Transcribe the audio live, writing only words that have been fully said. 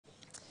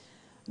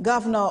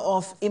Governor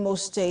of Imo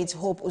State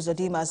Hope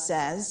Uzodinma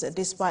says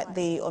despite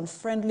the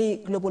unfriendly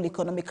global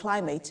economic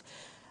climate,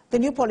 the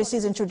new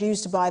policies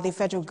introduced by the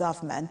federal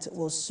government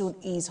will soon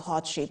ease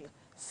hardship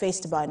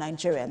faced by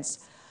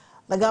Nigerians.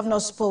 The governor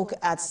spoke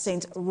at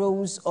St.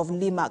 Rose of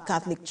Lima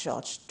Catholic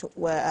Church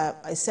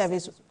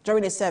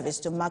during a service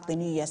to mark the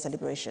New Year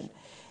celebration.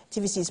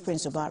 TVC's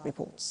Prince Oba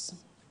reports.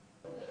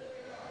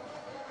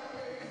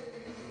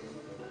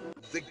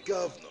 The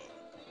governor,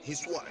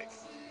 his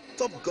wife,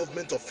 top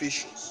government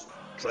officials,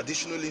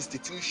 traditional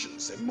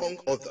institutions, among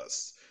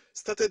others,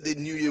 started the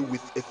new year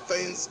with a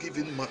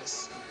Thanksgiving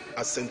Mass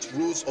at St.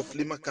 Rose of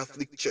Lima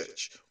Catholic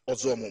Church,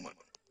 Ozuh.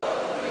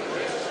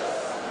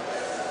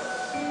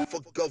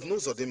 For Governor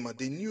Uzodinma,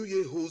 the new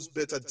year holds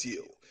better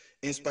deal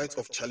in spite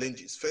of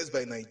challenges faced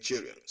by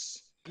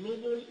Nigerians.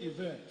 Global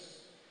events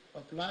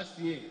of last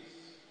year,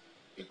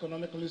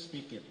 economically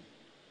speaking,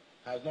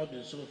 has not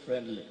been so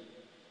friendly.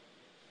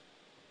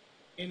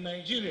 In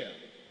Nigeria,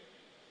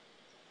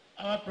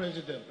 our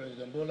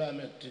President Bola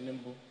Ahmed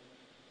Tinubu,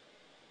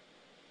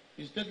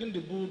 is taking the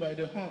bull by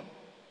the horn.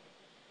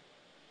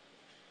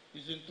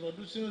 He's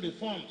introducing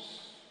reforms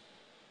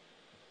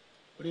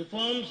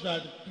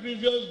that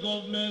previous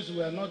governments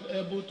were not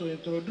able to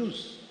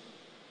introduce.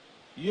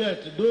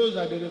 Yet, those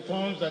are the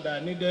reforms that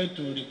are needed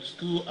to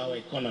rescue our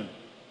economy.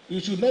 We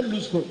should not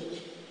lose hope,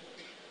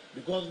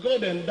 because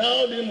God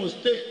endowed Imo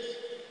State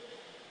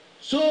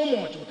so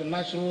much with the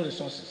natural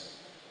resources.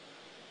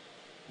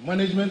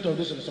 Management of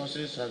these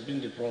resources has been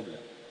the problem.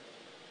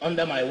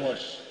 Under my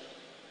watch,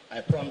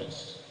 I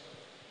promise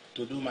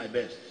to do my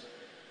best.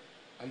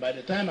 And by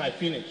the time I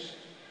finish,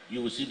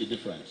 you will see the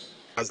difference.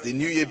 As the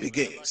new year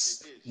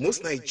begins,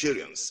 most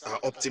Nigerians are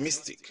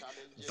optimistic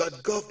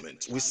that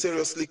government will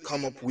seriously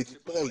come up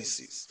with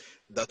policies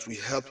that will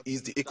help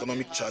ease the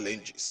economic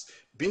challenges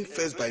being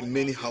faced by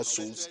many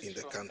households in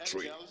the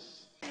country.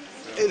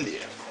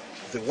 Earlier,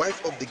 the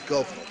wife of the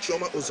governor,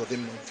 Imo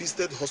Uzodinma,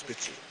 visited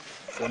hospital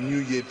for New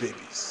Year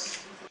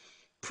babies.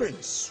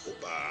 Prince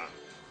Oba,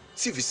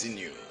 TVC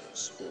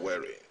News,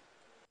 Owerri.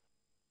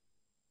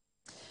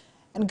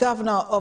 And Governor of